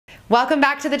Welcome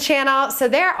back to the channel. So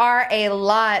there are a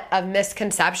lot of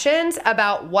misconceptions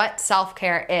about what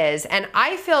self-care is. And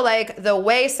I feel like the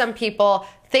way some people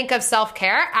think of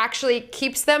self-care actually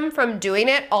keeps them from doing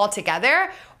it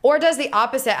altogether, or does the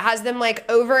opposite, has them like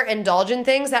overindulge in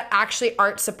things that actually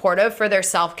aren't supportive for their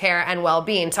self-care and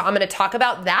well-being. So I'm gonna talk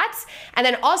about that and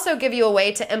then also give you a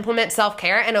way to implement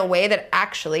self-care in a way that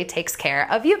actually takes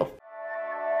care of you.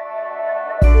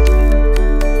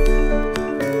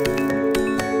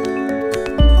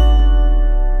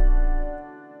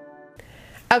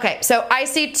 Okay, so I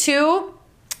see two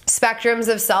spectrums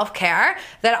of self-care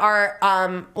that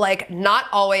are like not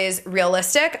always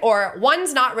realistic, or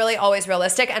one's not really always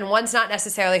realistic and one's not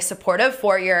necessarily supportive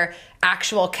for your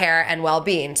actual care and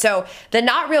well-being. So the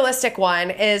not realistic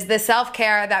one is the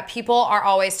self-care that people are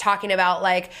always talking about,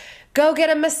 like go get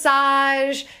a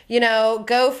massage,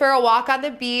 go for a walk on the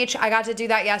beach. I got to do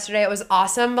that yesterday. It was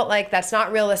awesome, but like that's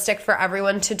not realistic for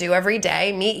everyone to do every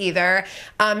day, me either.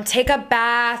 Take a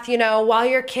bath, while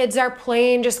your kids are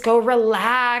playing, just go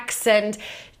relax and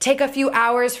take a few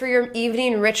hours for your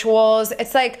evening rituals.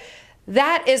 It's like,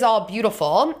 that is all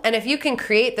beautiful. And if you can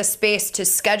create the space to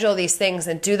schedule these things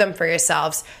and do them for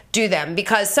yourselves, do them,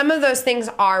 because some of those things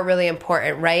are really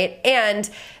important, right? And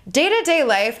day-to-day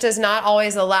life does not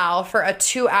always allow for a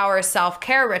 2-hour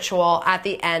self-care ritual at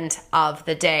the end of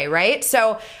the day, right?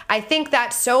 So I think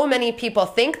that so many people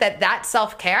think that that's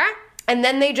self-care, and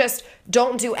then they just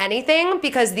don't do anything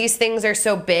because these things are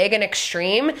so big and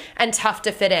extreme and tough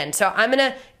to fit in. So I'm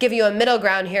gonna give you a middle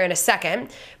ground here in a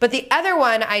second. But the other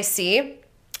one I see,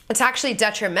 it's actually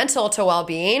detrimental to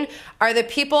well-being, are the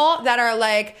people that are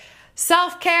like,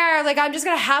 self-care, like I'm just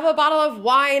gonna have a bottle of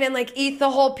wine and like eat the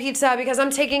whole pizza because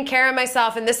I'm taking care of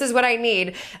myself and this is what I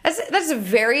need. That's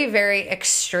very, very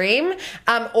extreme.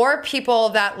 Or people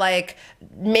that like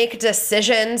make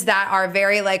decisions that are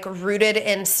very like rooted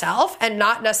in self and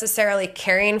not necessarily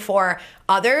caring for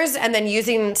others, and then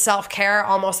using self-care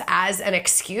almost as an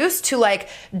excuse to like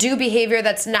do behavior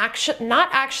that's not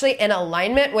actually in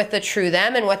alignment with the true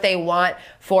them and what they want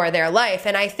for their life.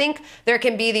 And I think there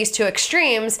can be these two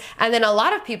extremes, and then a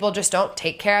lot of people just don't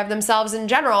take care of themselves in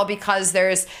general because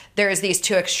there's these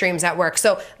two extremes at work.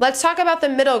 So let's talk about the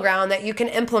middle ground that you can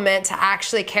implement to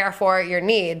actually care for your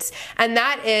needs. And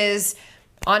that is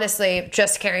honestly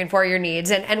just caring for your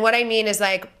needs. And what I mean is,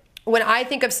 like, when I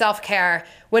think of self-care,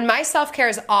 when my self-care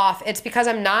is off, it's because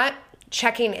I'm not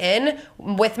checking in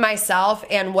with myself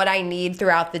and what I need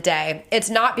throughout the day. It's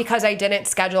not because I didn't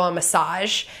schedule a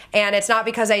massage, and it's not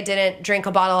because I didn't drink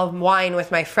a bottle of wine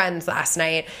with my friends last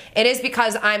night. It is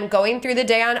because I'm going through the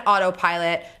day on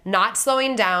autopilot, not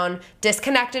slowing down,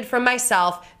 disconnected from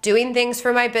myself, doing things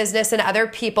for my business and other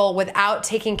people without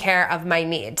taking care of my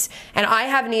needs. And I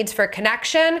have needs for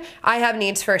connection. I have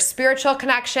needs for spiritual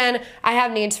connection. I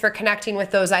have needs for connecting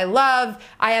with those I love.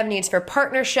 I have needs for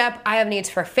partnership. I have needs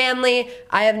for family.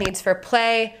 I have needs for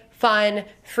play, fun,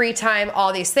 free time,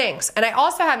 all these things. And I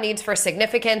also have needs for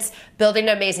significance, building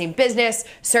an amazing business,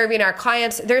 serving our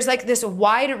clients. There's like this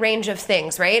wide range of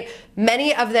things, right?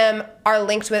 Many of them are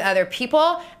linked with other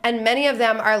people, and many of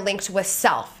them are linked with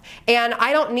self. And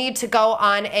I don't need to go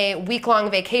on a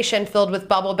week-long vacation filled with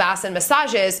bubble baths and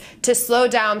massages to slow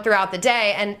down throughout the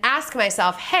day and ask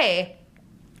myself, hey,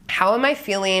 how am I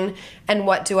feeling and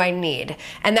what do I need?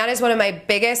 And that is one of my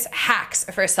biggest hacks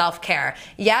for self-care.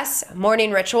 Yes,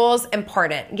 morning rituals,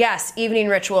 important. Yes, evening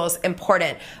rituals,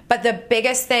 important. But the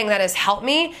biggest thing that has helped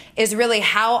me is really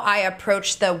how I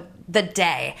approach the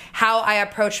day, how I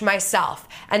approach myself.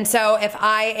 And so if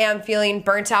I am feeling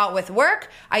burnt out with work,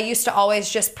 I used to always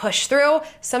just push through.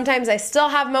 Sometimes I still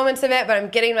have moments of it, but I'm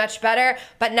getting much better.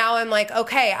 But now I'm like,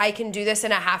 okay, I can do this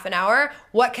in a half an hour.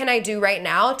 What can I do right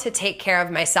now to take care of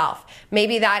myself?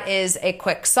 Maybe that is a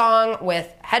quick song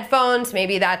with headphones.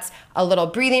 Maybe that's a little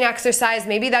breathing exercise.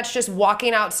 Maybe that's just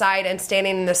walking outside and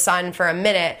standing in the sun for a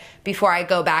minute before I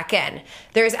go back in.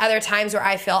 There's other times where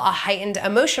I feel a heightened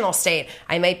emotional state.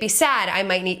 I might be sad. I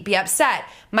might be upset.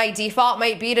 My default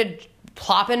might be to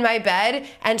plop in my bed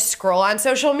and scroll on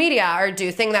social media or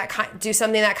do something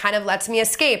that kind of lets me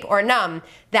escape or numb.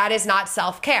 That is not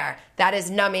self-care. That is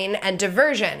numbing and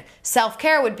diversion.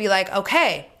 Self-care would be like,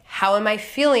 okay, how am I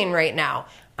feeling right now?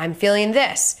 I'm feeling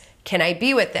this. Can I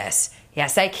be with this?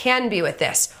 Yes, I can be with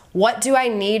this. What do I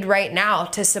need right now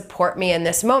to support me in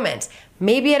this moment?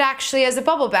 Maybe it actually is a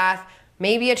bubble bath.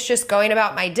 Maybe it's just going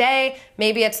about my day.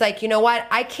 Maybe it's like, you know what?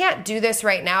 I can't do this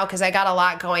right now because I got a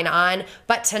lot going on,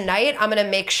 but tonight I'm gonna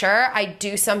make sure I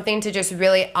do something to just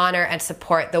really honor and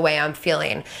support the way I'm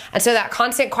feeling. And so that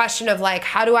constant question of like,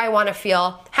 how do I wanna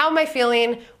feel? how am I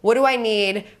feeling? What do I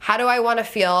need? How do I want to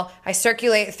feel? I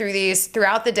circulate through these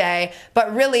throughout the day,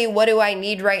 but really, what do I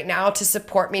need right now to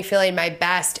support me feeling my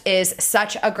best is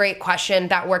such a great question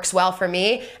that works well for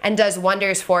me and does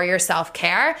wonders for your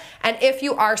self-care. And if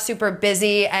you are super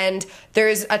busy and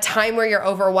there's a time where you're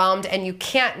overwhelmed and you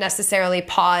can't necessarily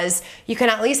pause, you can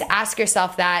at least ask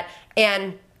yourself that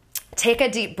and take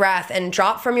a deep breath and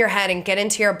drop from your head and get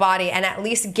into your body and at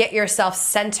least get yourself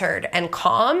centered and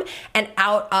calm and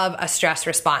out of a stress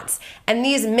response. And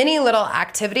these mini little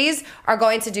activities are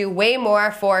going to do way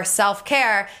more for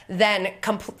self-care than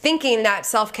thinking that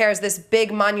self-care is this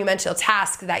big monumental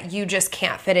task that you just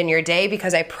can't fit in your day,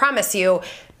 because I promise you,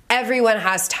 everyone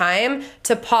has time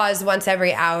to pause once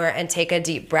every hour and take a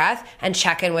deep breath and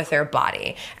check in with their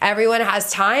body. Everyone has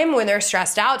time when they're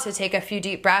stressed out to take a few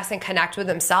deep breaths and connect with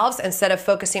themselves instead of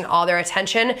focusing all their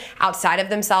attention outside of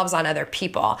themselves on other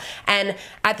people. And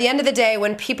at the end of the day,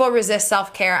 when people resist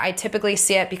self-care, I typically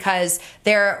see it because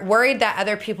they're worried that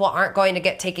other people aren't going to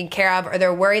get taken care of, or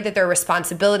they're worried that their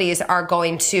responsibilities are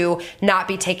going to not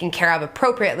be taken care of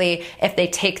appropriately if they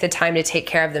take the time to take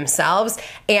care of themselves.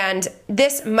 And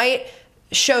this might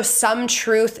show some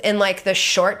truth in like the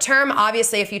short term.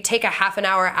 Obviously, if you take a half an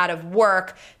hour out of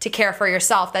work to care for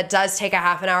yourself, that does take a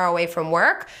half an hour away from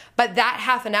work. But that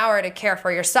half an hour to care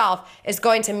for yourself is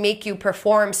going to make you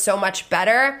perform so much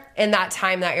better in that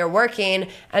time that you're working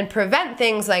and prevent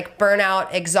things like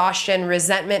burnout, exhaustion,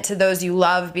 resentment to those you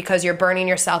love because you're burning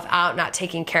yourself out, not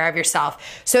taking care of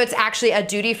yourself. So it's actually a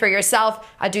duty for yourself,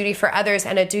 a duty for others,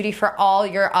 and a duty for all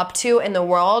you're up to in the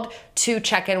world to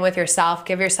check in with yourself,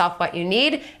 give yourself what you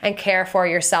need, and care for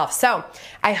yourself. So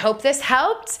I hope this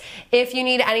helped. If you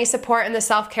need any support in the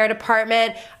self-care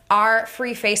department, our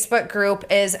free Facebook group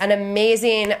is an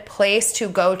amazing place to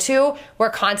go to. We're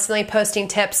constantly posting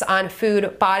tips on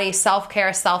food, body,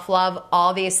 self-care, self-love,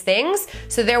 all these things.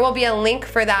 So there will be a link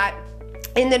for that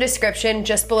in the description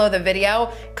just below the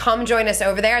video. Come join us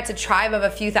over there. It's a tribe of a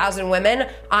few thousand women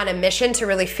on a mission to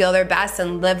really feel their best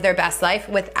and live their best life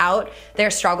without their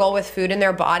struggle with food in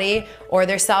their body or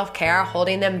their self-care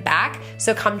holding them back.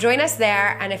 So come join us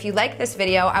there. And if you like this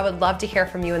video, I would love to hear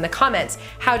from you in the comments.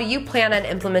 How do you plan on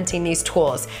implementing these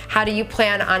tools? How do you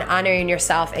plan on honoring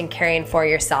yourself and caring for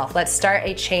yourself? Let's start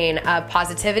a chain of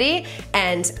positivity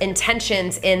and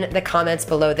intentions in the comments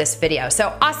below this video.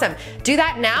 So awesome. Do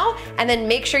that now, and then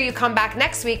make sure you come back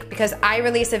next week because I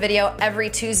release a video every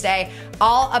Tuesday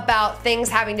all about things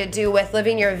having to do with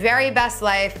living your very best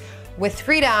life with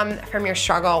freedom from your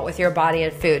struggle with your body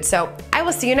and food. So I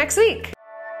will see you next week.